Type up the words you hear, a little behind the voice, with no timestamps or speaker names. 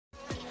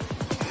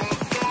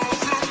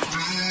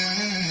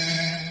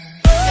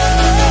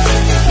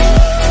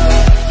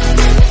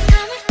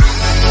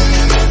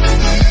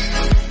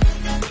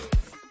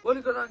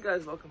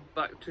guys, welcome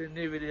back to a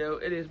new video.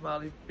 It is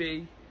Marley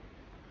B,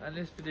 and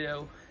in this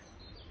video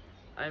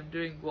I am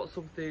doing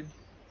something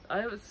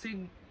I haven't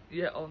seen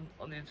yet on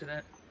the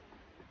internet.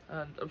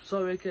 And I'm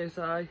sorry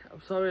KSI,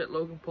 I'm sorry at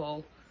Logan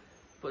Paul,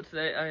 but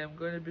today I am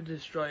going to be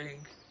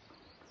destroying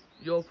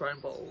your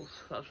prime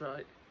bottles, that's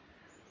right,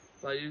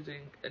 by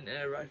using an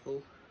air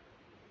rifle.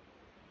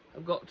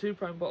 I've got 2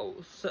 prime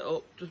bottles set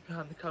up just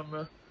behind the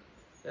camera,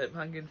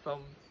 hanging from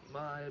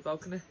my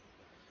balcony,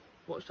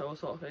 watchtower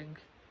sort of thing.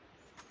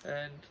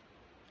 And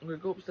I'm gonna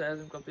go upstairs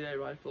and grab the air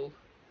rifle.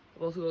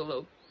 I've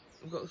also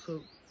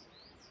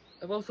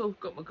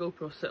got my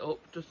GoPro set up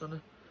just on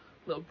a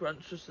little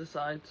branch just to the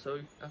side, so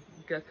I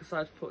can get a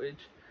side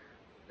footage,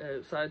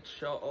 side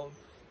shot of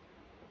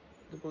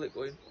the bullet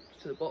going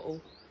to the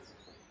bottle.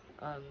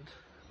 And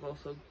I've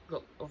also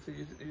got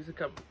use the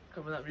camera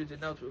that I'm using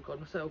now to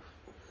record myself.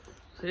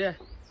 So yeah,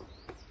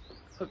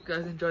 hope you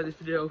guys enjoy this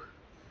video.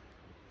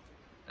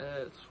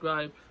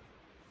 Subscribe,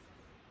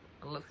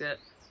 and let's get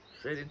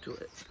straight into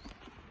it.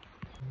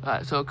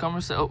 Right, so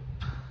camera set up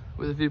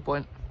with a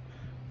viewpoint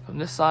from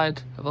this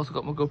side. I've also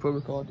got my GoPro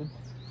recording.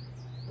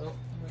 So I'm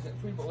gonna get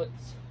 3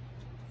 bullets.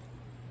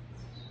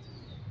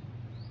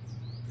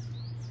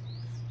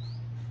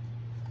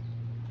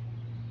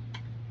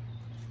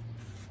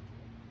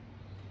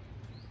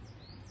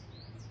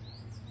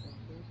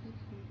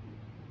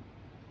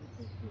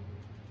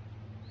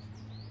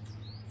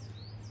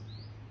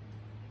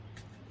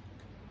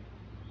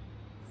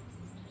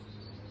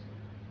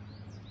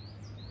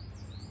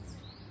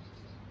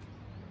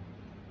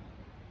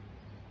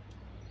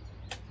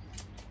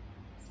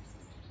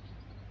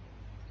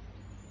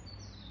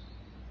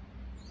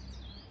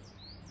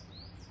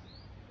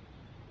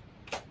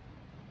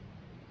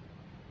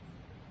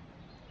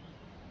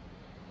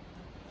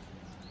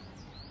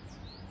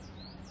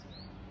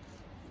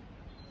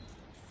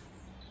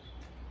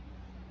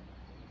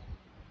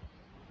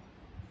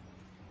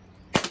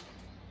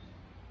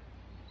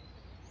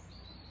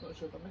 Not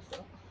sure if I missed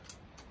that.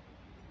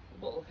 The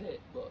bottle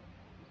hit, but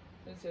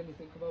I didn't see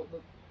anything about the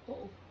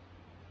bottle.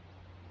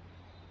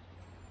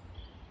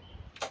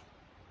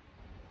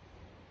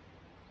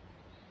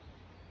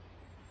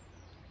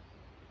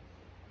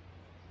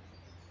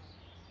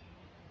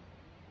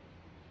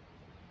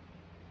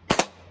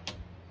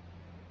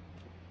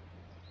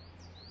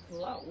 It's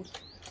loud.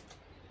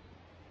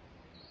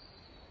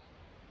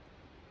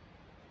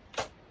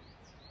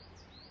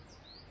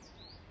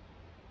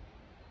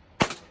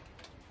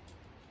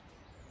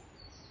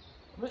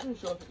 I'm not even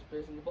sure if it's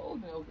based on the bottle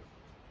now.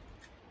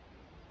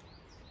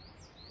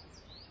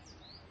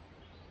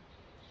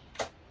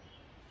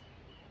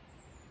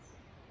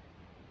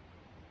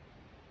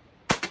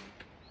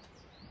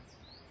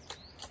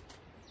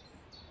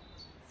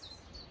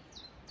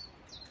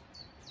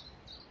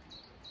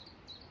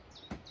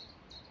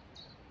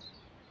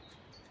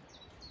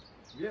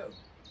 Yeah.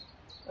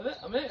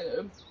 I'm hitting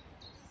him.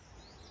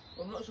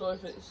 I'm not sure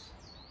if it's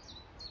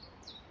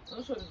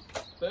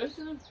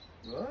bursting him.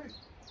 Right.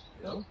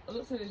 No, I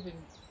don't see anything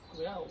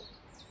coming out.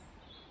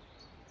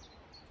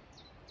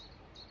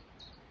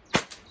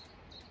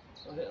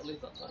 I hit a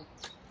leaf that time.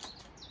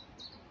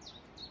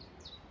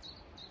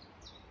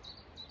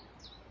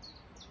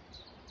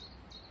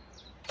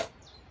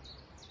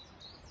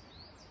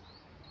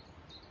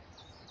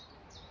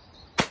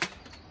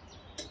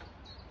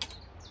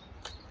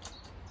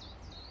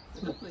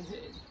 It's definitely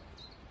hitting.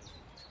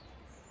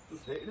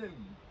 Just hitting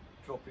him,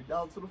 dropping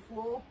down to the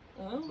floor.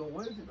 Oh. No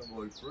way did I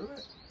go through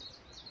it.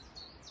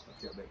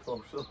 Let's get a bit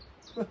closer.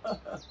 I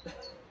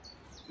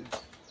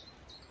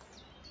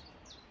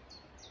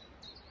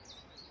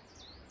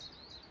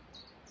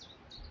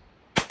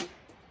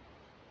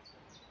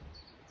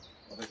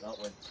think that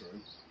went through.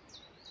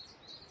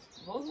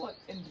 It was like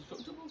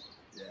indestructible.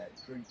 Yeah,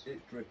 it's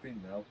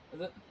dripping now.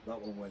 Is it?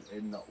 That one went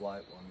in, that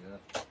white one,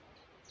 yeah.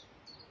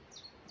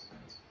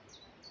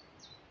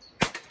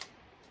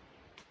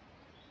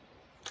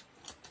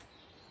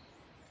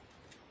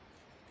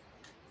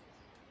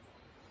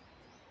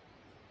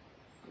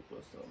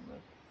 Still on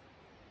there.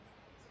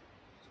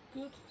 It's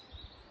good.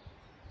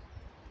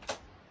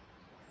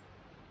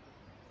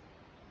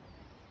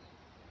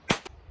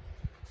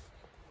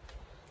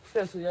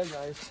 Yeah, so yeah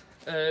guys,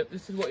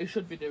 this is what you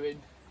should be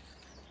doing.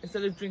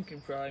 Instead of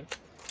drinking prime,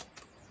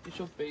 you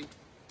should be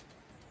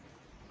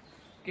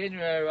getting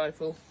your air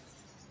rifle,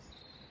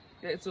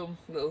 get some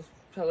little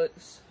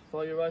pellets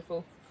for your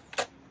rifle,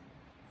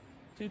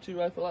 2-2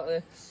 rifle like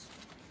this.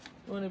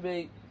 You want to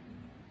be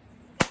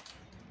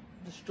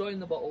destroying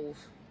the bottles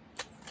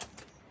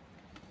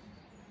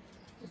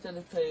instead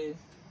of paying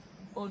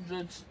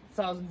hundreds,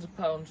 thousands of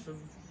pounds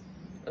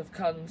of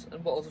cans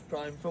and bottles of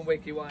prime from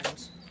Wakey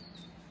Wines.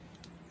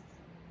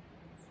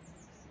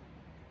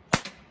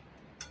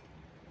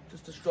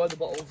 Just destroy the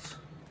bottles.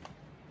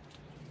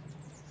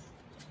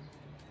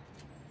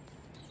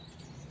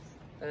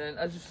 And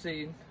as you've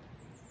seen,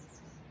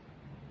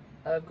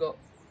 I've got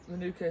the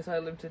new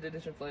KSI limited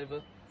edition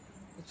flavour,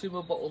 the 2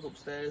 more bottles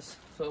upstairs,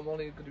 so I'm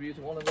only going to be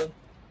using one of them.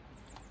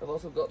 I've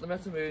also got the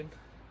Metamoon,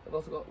 I've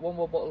also got 1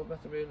 more bottle of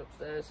Metamoon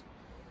upstairs,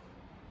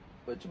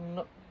 which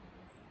I'm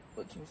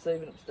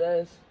saving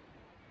upstairs.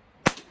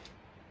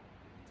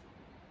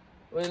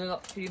 Really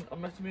not keen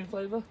on metamine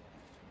flavour,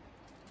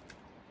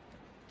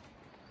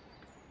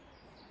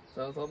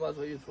 so I thought I might as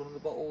well use one of the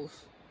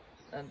bottles.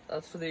 And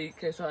as for the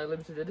KSI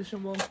limited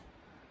edition one,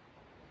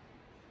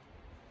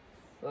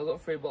 so I've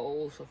got 3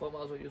 bottles, so I thought I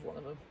might as well use one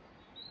of them.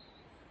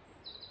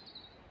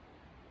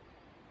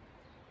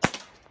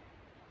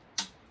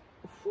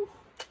 Whew.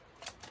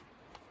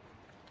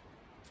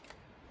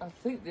 I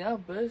think they are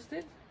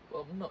bursting,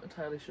 but I'm not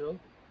entirely sure.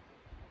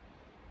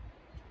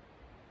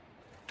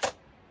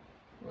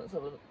 Let's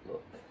have a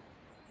look.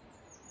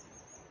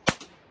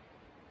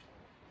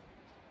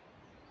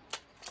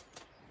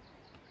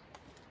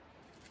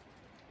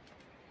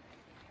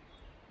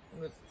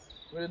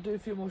 I'm going to do a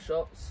few more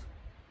shots.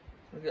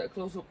 I'm going to get a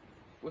close up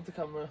with the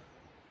camera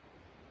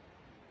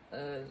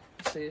and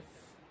see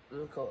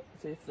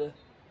if they're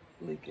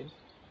leaking.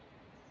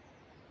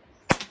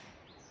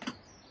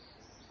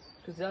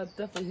 Because they are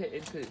definitely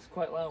hitting because it's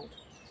quite loud.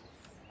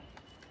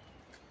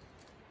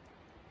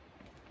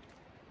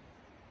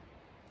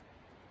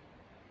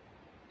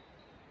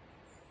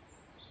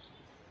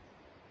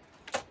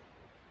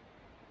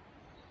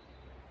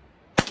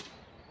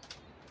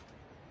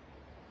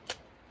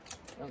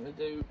 I'm going to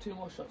do 2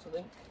 more shots, I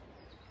think.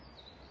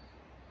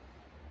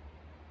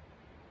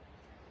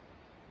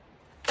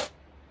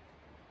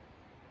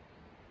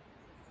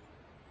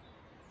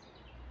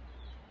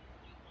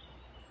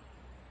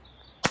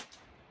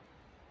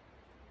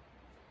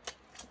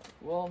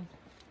 One.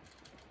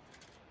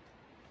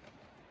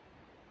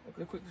 I'm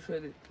going to quickly show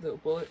you the little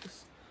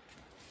bullets.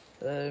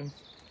 They're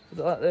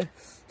like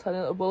this, tiny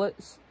little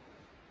bullets.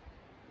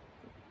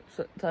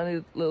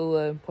 Tiny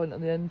little point on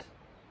the end.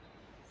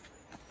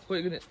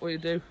 What you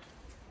do?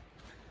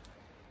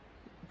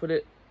 Put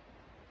it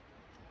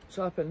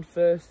sharp end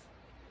first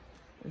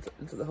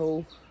into the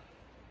hole.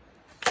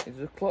 You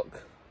just clock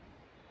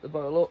the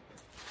barrel up,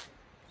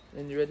 and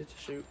then you're ready to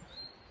shoot.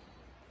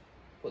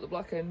 Put the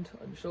black end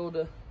on your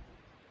shoulder,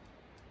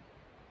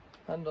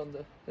 hand on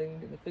the thing,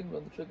 and the finger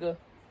on the trigger,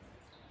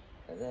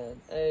 and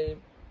then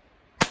aim,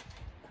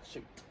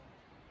 shoot.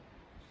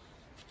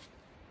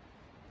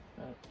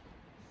 Right.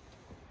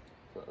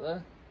 Put that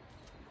there.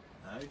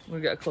 Nice. I'm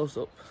gonna get a close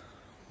up.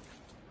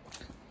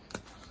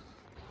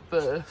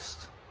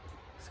 First,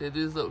 see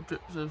these little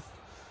drips of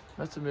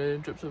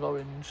metamine, drips of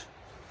orange.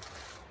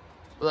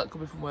 But that could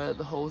be from where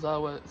the holes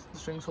are, where the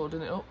string's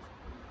holding it up.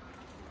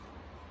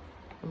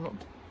 I'm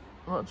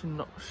actually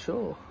not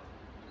sure.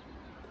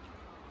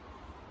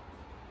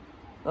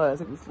 Oh, I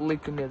think it's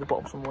leaking near the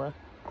bottom somewhere.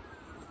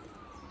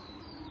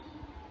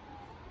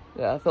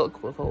 Yeah, I felt a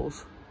couple of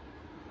holes.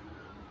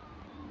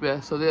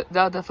 Yeah, so they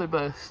are definitely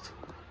burst,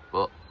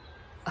 but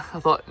I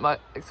thought it might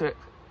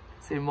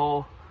see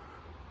more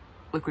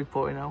liquid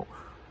pouring out.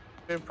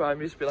 Green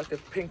prime used to be like a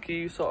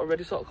pinky sort of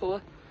reddy sort of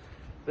colour,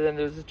 but then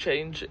there was a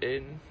change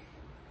in,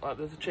 something,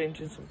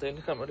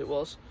 I can't remember what it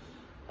was,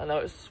 and now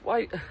it's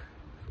white.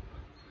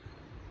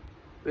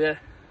 But yeah,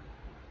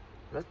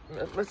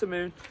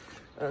 Metamoon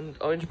and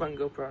Orange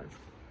Mango Prime.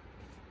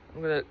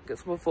 I'm gonna get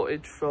some more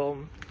footage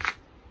from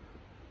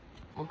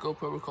my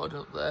GoPro recording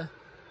up there.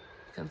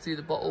 You can see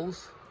the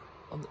bottles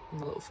on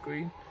the little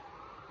screen.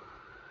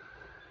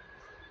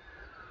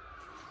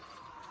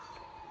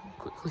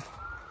 Quickly.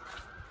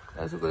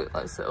 As we've got it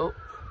like set up,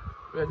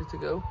 ready to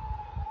go.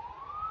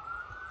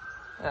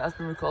 It has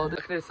been recorded.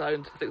 I can hear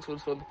sound, I think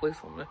someone's phoned the police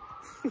on me.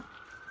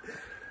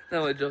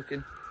 No, I'm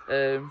joking.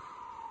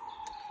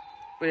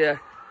 But yeah,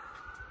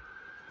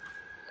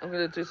 I'm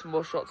gonna do some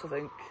more shots, I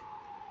think,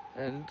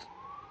 and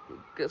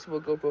get some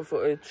more GoPro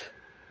footage.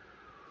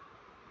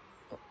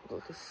 Oh, got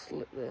like a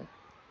slip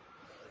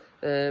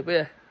there. But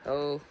yeah,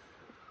 I'll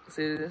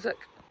see you in a sec.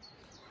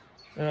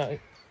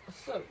 Alright,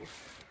 so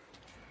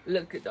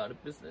let's get down to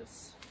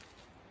business.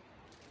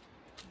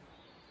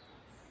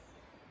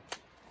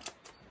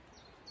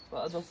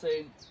 But as I was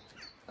saying,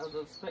 as I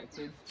was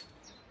expecting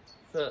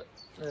that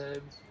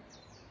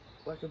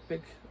like a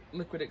big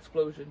liquid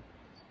explosion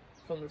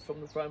from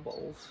the prime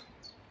bottles.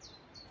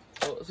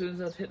 So as soon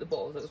as I'd hit the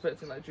bottles, I was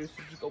expecting like juice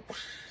to just go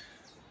whoosh.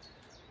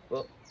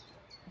 But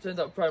it turns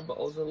out prime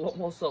bottles are a lot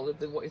more solid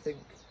than what you think.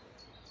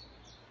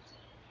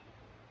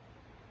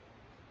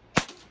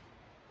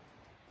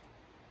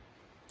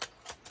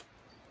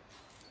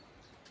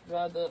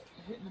 Rather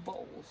hitting the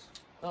bottles.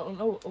 I don't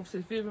know, obviously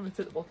a few of them have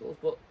hit the bottles,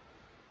 but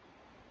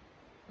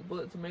the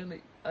bullets are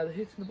mainly either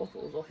hitting the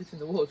bottles or hitting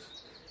the wood.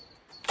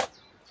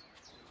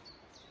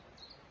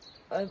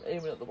 I'm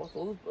aiming at the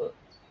bottles, but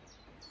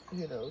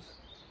who knows.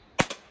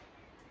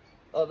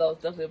 Oh, that was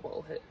definitely a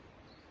bottle hit.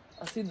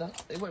 I seen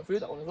that, it went through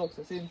that one as well,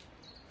 because I seen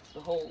the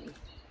hole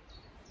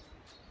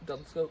down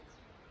the scope.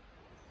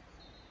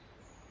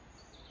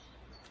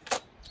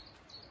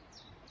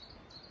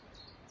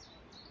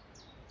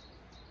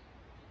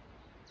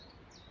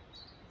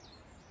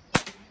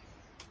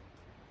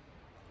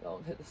 That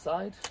one hit the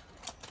side.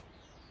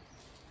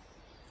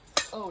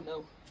 Oh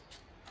no.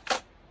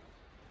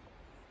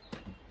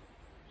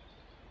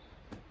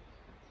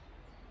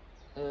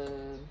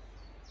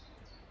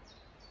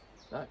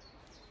 Right.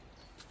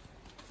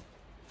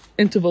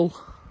 Interval.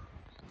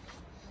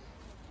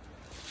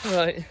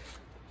 Right.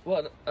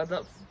 What? I'd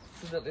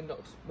accidentally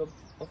knocked the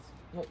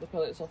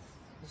pellets off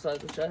the side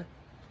of the chair.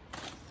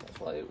 That's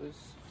why it was.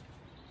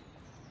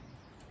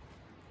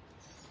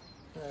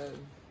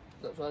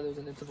 That's why there was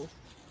an interval.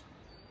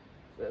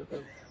 So we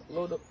can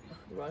load up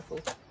the rifle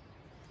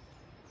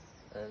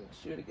and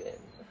shoot again.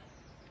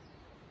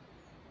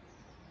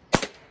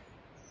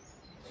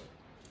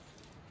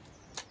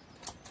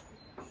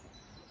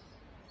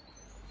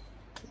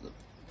 Put them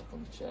back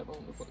on the chair, but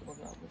I'm going to put them on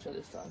the chair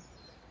this time.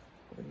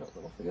 Probably knock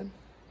them off again.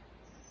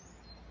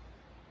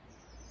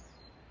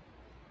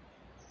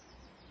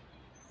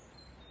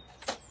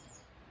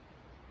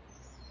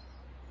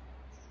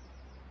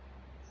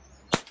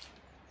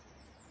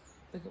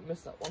 I think I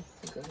missed that one.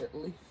 I think I hit the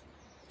leaf.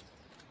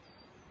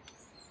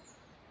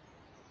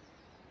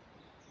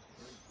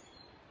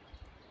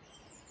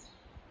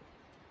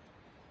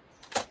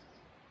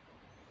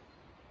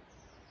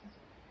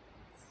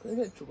 Can I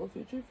get in trouble for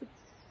you for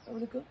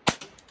having a gun?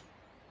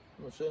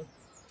 I'm not sure.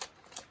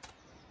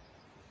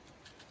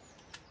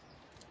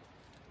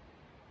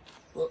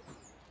 But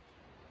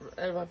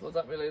air rifles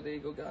aren't really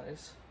illegal,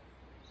 guys.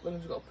 As long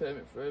as you've got a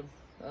permit for them,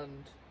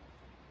 and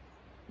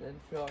then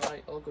if you're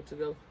alright, all good to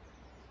go.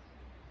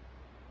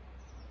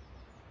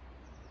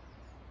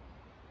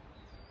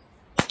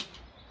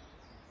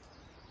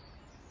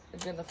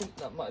 Again, I think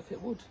that might have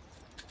hit wood.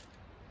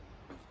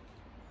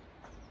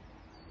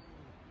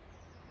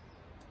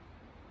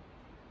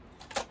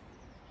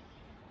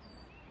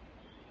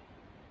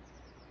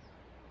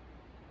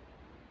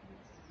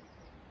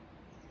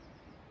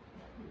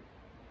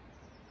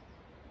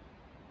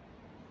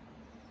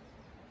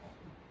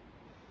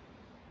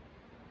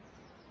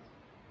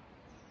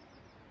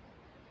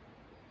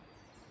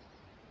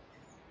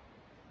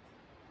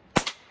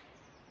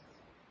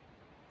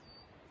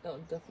 That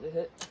one definitely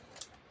hit.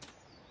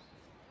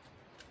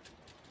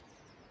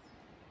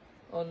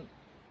 On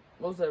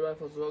most air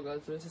rifles as well,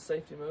 guys, there is a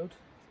safety mode.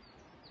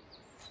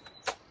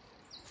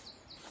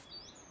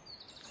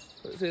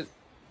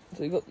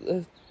 So you've got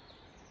the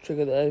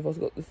trigger there, you've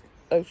also got this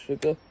X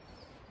trigger.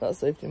 That's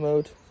safety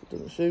mode, so it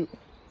doesn't shoot.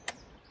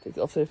 Take it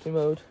off safety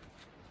mode.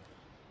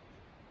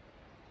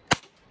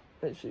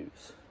 It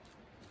shoots.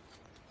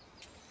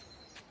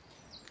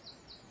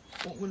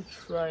 What I'm going to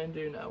try and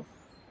do now,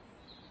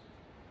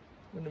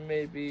 I'm going to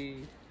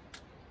maybe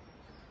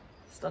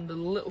stand a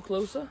little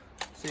closer,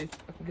 see if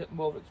I can get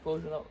more of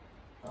exposure out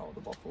of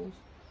the bottles.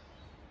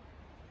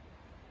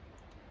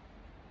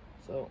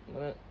 So I'm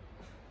going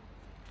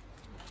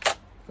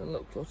to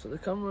look close to the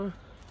camera. In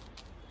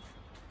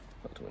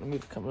fact, I'm going to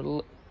move the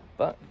camera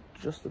back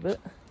just a bit.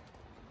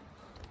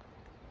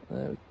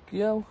 There we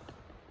go.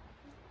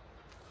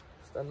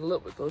 Stand a little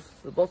bit closer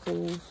to the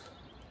bottles.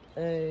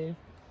 Aim.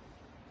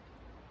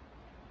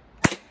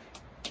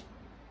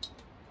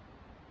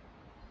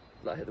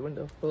 That hit the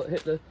window. Well, it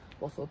hit the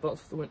bottle,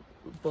 bounced off the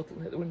bottle,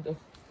 hit the window.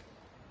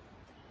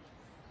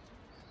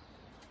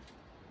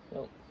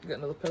 Well, get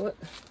another pellet.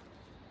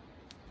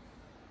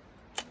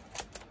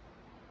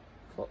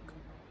 Cock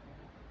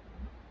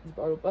the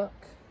barrel back.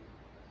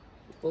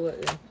 Bullet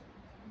in.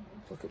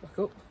 Cock it back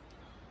up.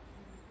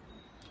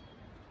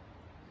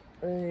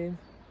 Aim.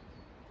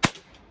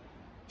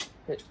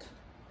 Hit.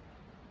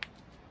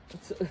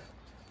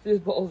 These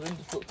bottles are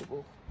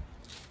indestructible.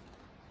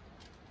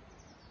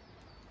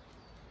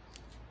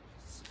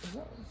 Is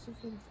that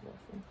something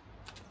flashing?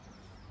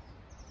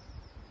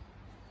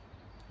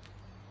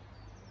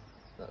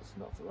 That's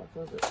not the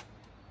rifle, is it?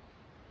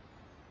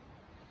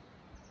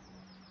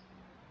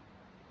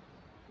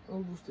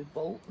 Almost a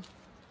bolt.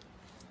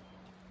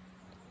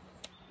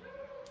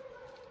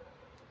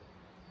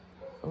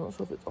 I'm not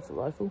sure if it's off the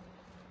rifle.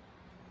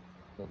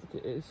 I don't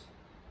think it is.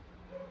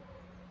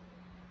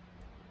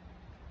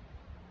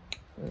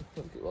 I don't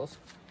think it was.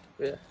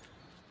 But yeah.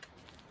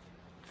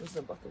 Let's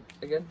then back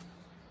up again.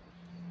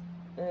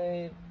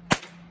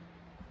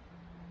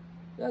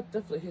 Yeah,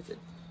 definitely hit it.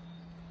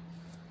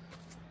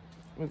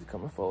 Move the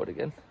camera forward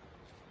again.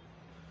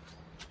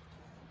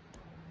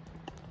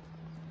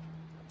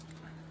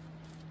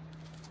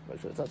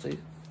 Make sure it's actually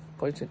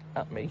pointing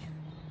at me,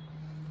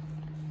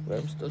 where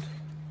I'm stood.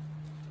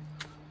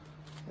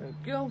 There we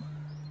go.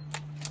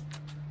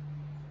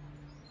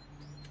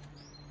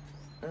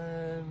 I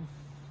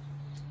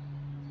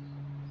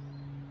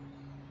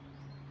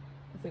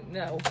think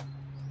now,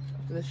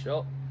 after this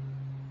shot,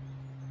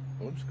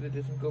 I'm just going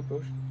to do some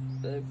GoPro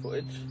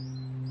footage.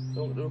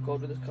 So I'm going to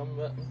record with this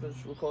camera. I'm going to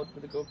just record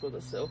with the GoPro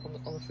that's set up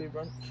on the tree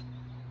branch.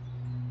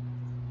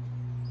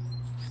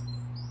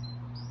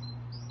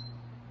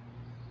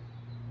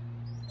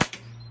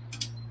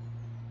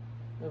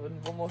 And then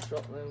one more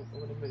shot, and then I'm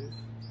going to move.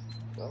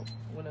 Well,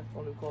 I'm going to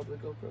only record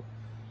with the GoPro.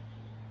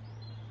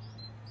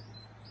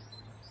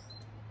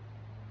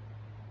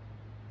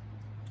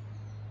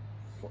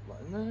 Slot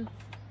that in there.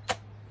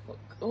 Look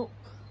up.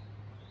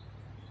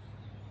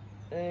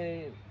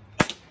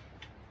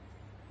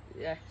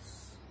 Yes.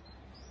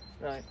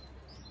 Right.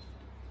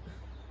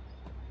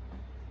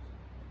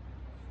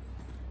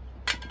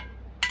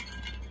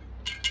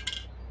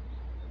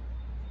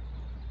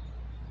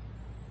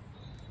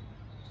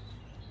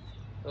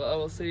 But I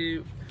will see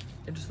you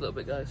in just a little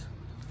bit, guys.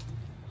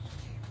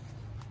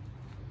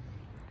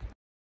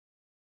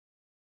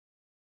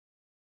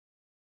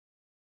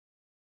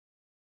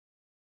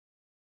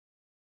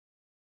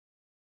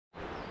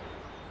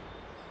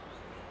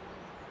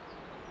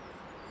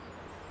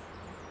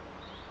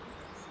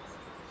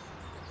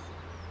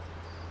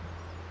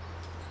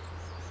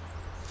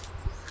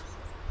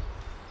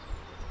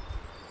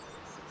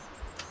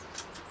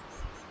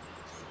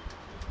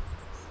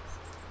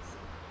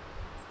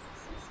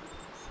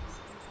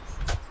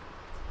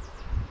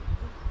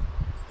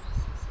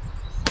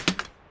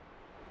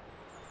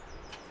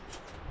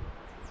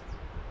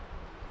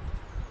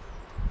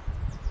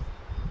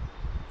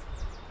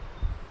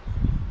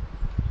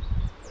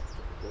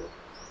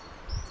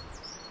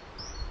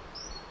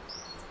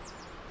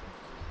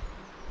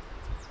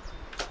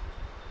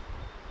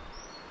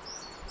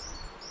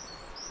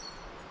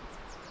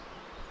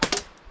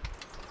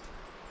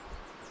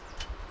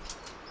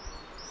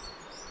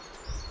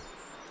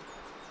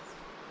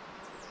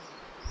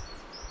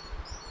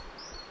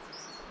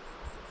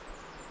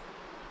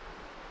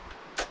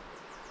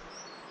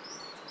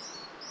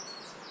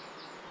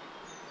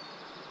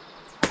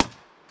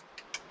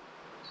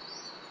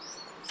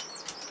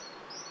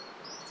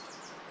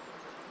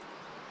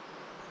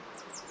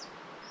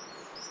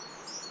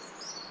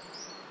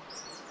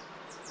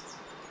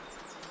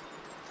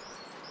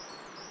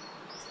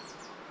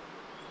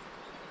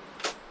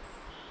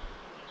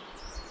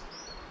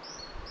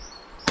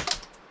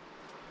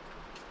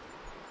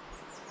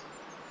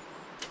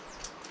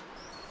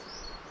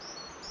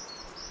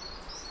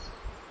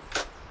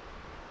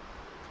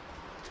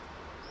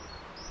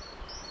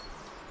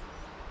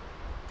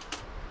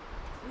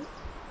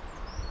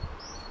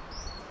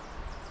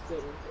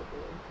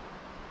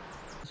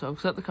 So I've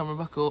set the camera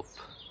back up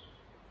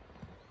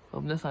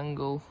from this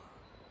angle.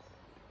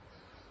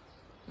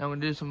 Now I'm going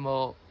to do some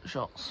more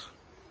shots.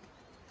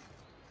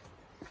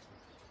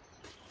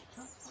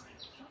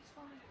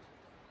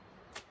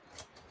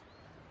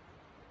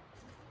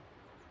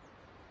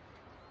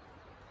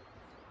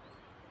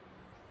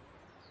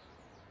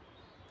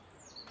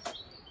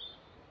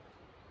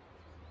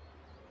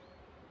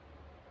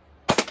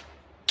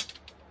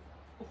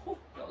 Oh,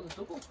 that was a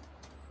double.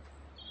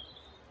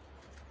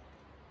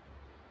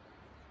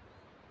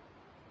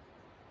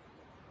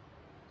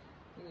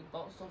 I think it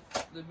bounced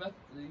off the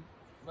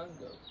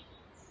mango.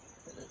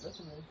 Hit it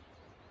better me.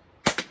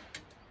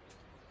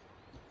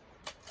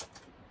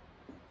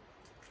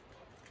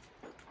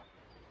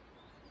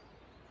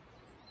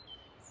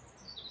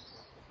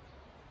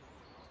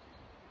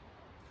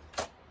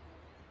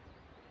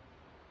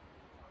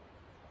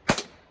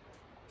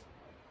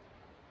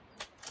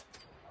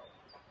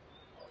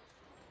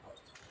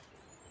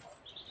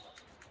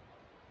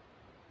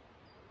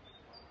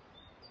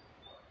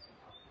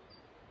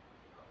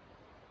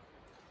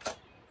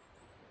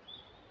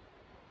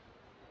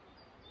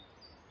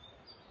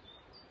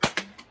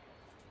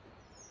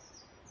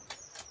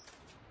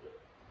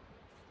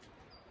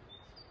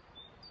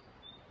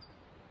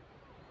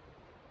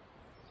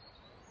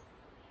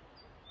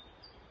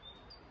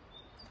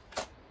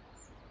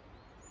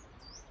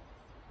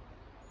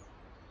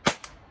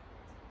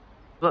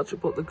 I've actually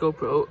put the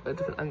GoPro at a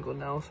different angle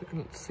now, so you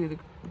can see the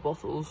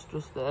bottles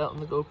just there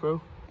on the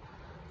GoPro.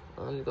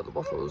 And you've got the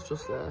bottles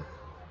just there.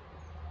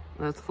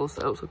 There's the full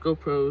setup, so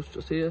GoPro's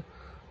just here,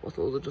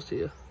 bottles are just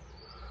here.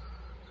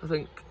 I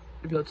think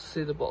if you had to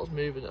see the bottles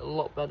moving a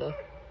lot better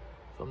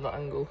from that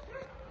angle.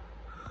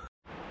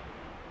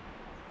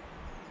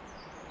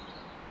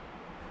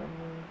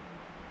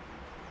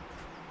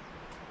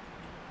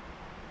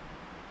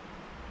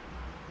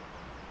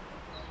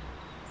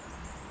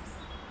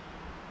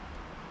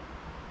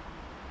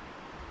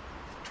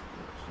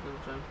 Going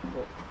to try and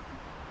put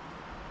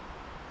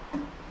the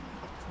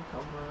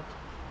camera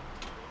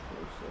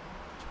closer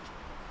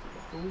to the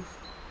bottles.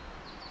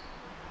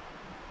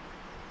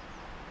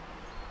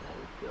 There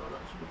we go,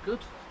 that should be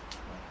good.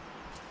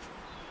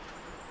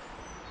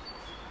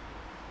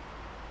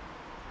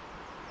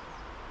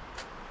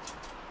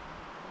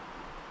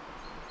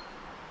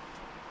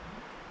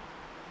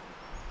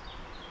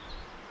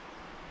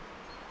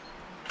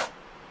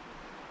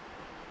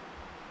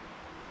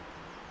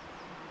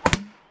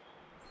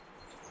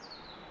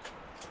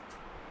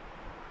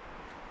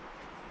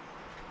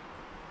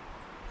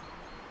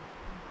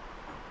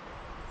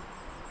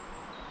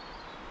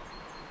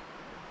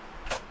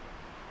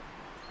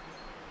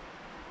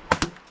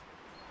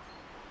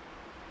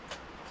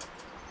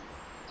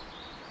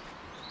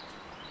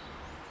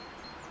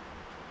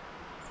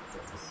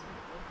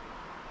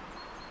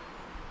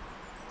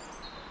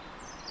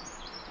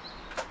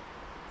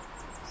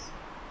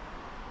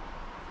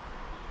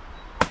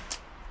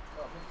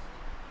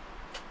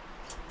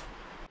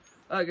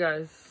 Alright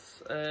guys,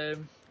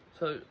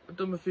 so I've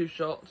done a few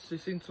shots. You've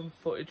seen some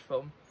footage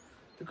from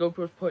the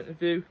GoPro's point of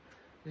view.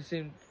 You've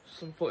seen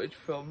some footage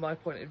from my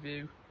point of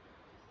view.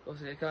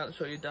 Obviously I can't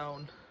show you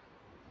down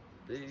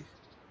the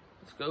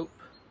scope,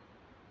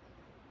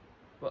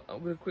 but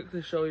I'm going to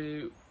quickly show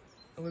you.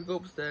 I'm going to go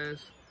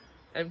upstairs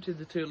emptied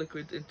the 2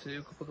 liquids into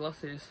a couple of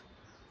glasses.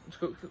 Just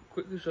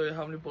quickly show you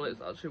how many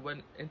bullets actually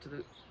went into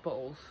the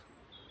bottles.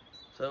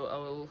 So I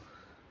will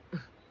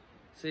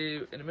see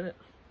you in a minute.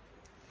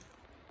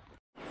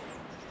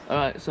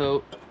 Alright,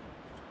 so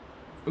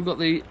we've got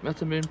the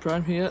Metamoon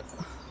Prime here,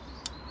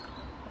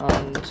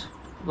 and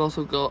we've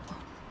also got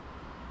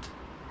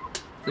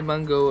the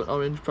Mango and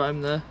Orange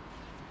Prime there,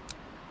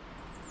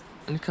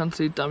 and you can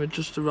see damage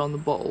just around the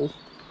bottle.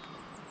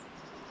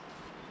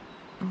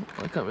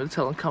 I can't really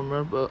tell on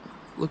camera, but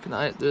looking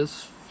at it, there's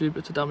a few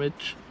bits of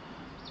damage.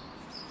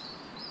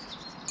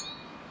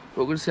 But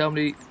we're going to see how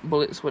many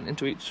bullets went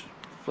into each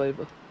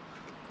flavour.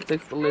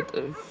 Take the lid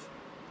of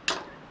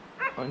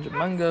Orange and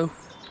Mango.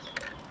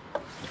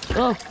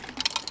 Oh!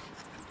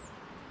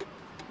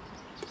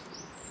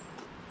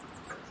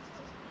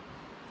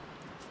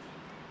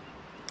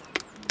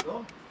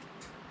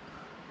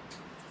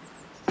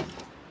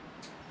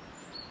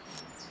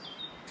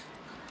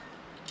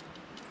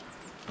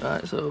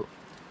 Right, so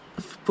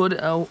I've put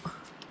it out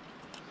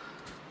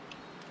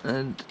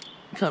and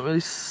you can't really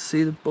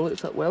see the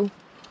bullets that well,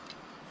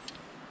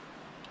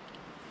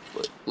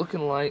 but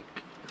looking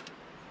like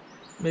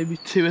maybe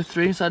 2 or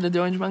 3 inside of the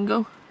Orange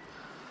Mango.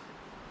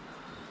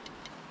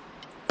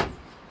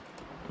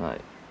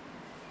 Right,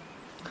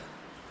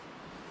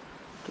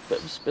 a bit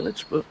of a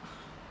spillage, but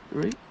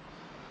 3.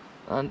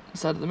 And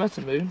inside of the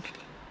Metamoon,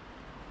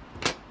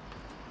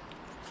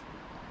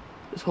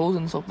 there's holes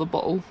in the top of the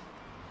bottle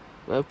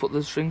where I've put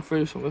the string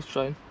through, so I'm going to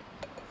try and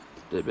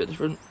do it a bit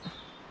different.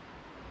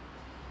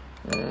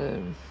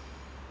 In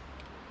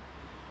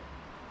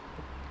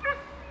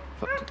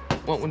fact,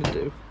 what I'm going to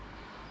do,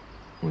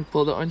 I'm going to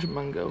pour the Orange and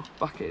Mango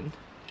back in.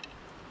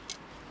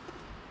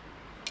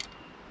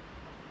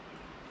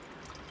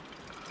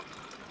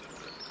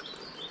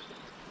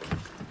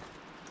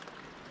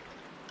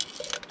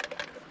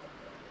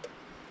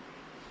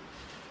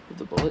 With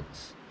the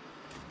bullets,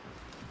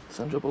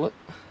 Sandra bullet.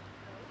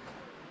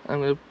 I'm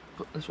going to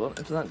put this one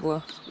into that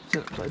glass,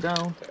 turn it upside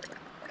down.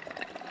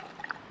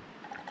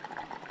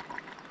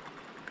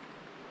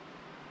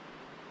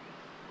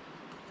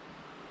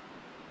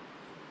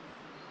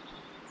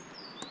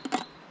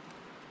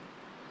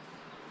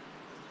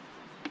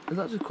 There's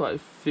actually quite a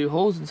few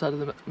holes inside of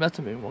the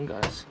Metamoon one,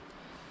 guys.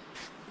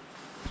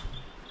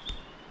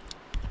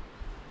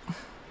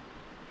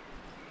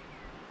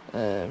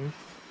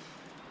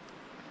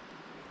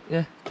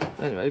 Yeah,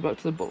 anyway, back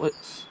to the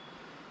bullets.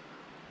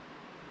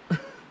 And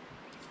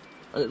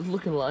it's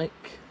looking like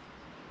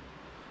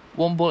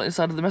 1 bullet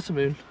inside of the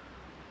Metamoon.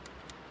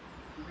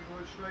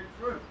 Going straight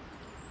through.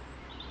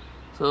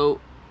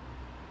 So,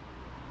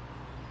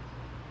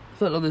 I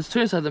don't know, there's 2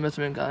 inside the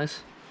Metamoon,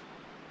 guys.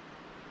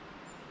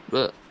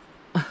 But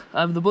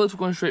either the bullets were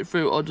going straight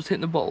through or just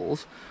hitting the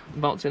bottles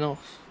and bouncing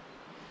off.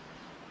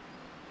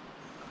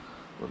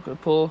 We're going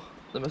to pour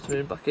the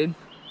Metamoon back in.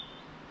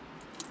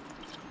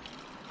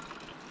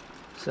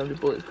 See how many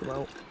bullets come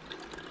out.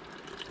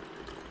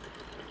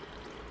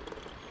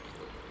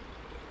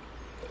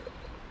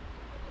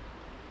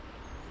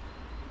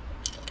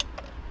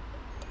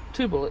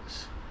 Two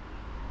bullets.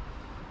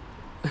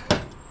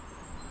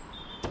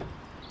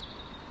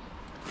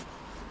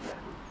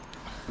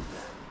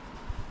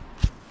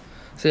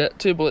 So yeah,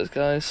 2 bullets,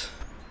 guys.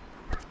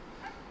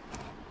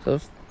 So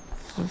I've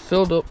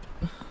filled up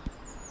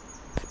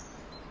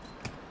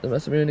the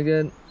Metamoon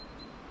again.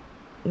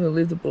 I'm going to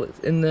leave the bullets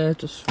in there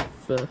just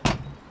for,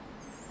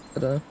 I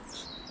don't know.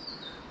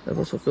 I've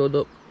also filled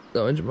up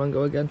the Orange and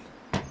Mango again.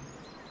 But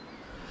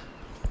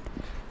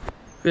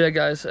yeah,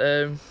 guys,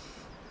 that's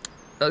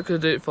going to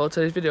do it for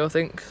today's video, I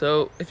think.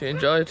 So if you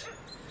enjoyed,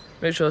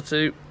 make sure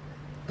to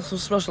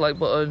smash the like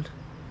button,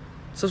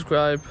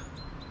 subscribe,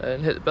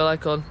 and hit the bell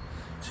icon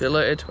so you're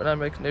alerted when I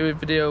make a new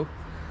video.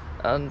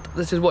 And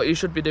this is what you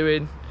should be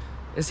doing.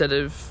 Instead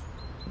of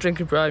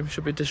drinking Prime, you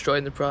should be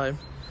destroying the Prime.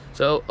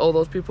 So all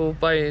those people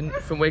buying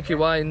from Wakey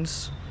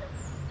Wines,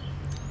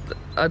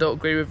 I don't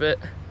agree with it.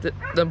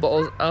 Them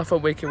bottles are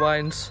from Wakey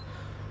Wines,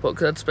 but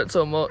because I'd spent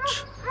so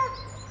much,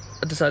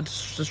 I decided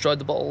to destroy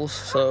the bottles.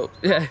 So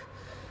yeah,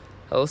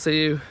 I will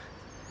see you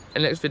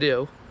in the next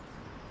video.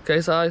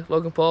 Okay,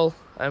 Logan Paul,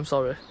 I am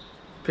sorry.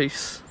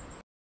 Peace.